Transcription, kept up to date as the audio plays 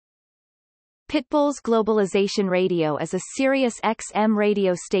Pitbull's Globalization Radio is a Sirius XM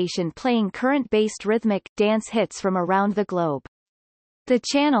radio station playing current-based rhythmic, dance hits from around the globe. The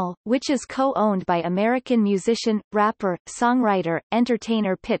channel, which is co-owned by American musician, rapper, songwriter,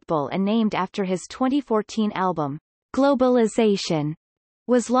 entertainer Pitbull and named after his 2014 album, Globalization,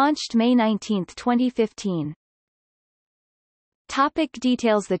 was launched May 19, 2015. Topic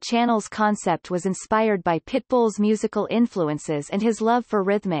details. The channel's concept was inspired by Pitbull's musical influences and his love for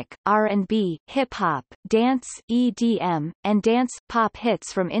rhythmic, R&B, hip-hop, dance, EDM, and dance-pop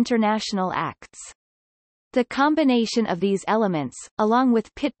hits from international acts. The combination of these elements, along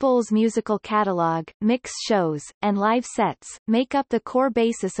with Pitbull's musical catalog, mix shows, and live sets, make up the core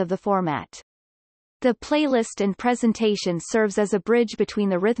basis of the format. The playlist and presentation serves as a bridge between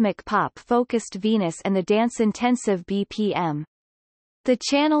the rhythmic pop-focused Venus and the dance-intensive BPM. The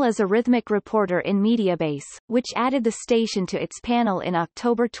channel is a rhythmic reporter in Mediabase, which added the station to its panel in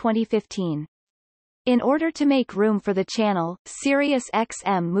October 2015. In order to make room for the channel, Sirius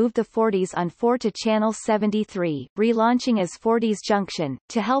XM moved the 40s on 4 to Channel 73, relaunching as 40s Junction.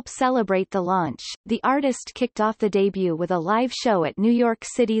 To help celebrate the launch, the artist kicked off the debut with a live show at New York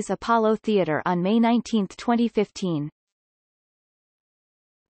City's Apollo Theater on May 19, 2015.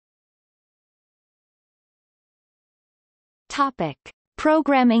 Topic.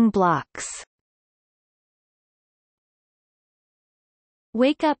 Programming blocks.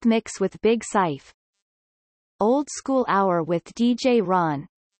 Wake Up Mix with Big Syph, Old School Hour with DJ Ron,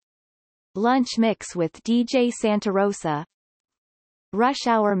 Lunch Mix with DJ Santa Rosa, Rush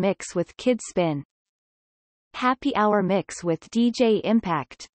Hour Mix with Kid Spin, Happy Hour Mix with DJ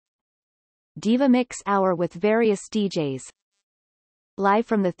Impact, Diva Mix Hour with various DJs, Live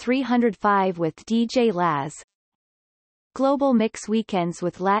from the 305 with DJ Laz, Global Mix Weekends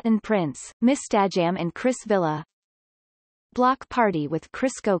with Latin Prince, Mistajam and Chris Villa, Block Party with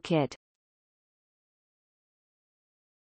Crisco Kid.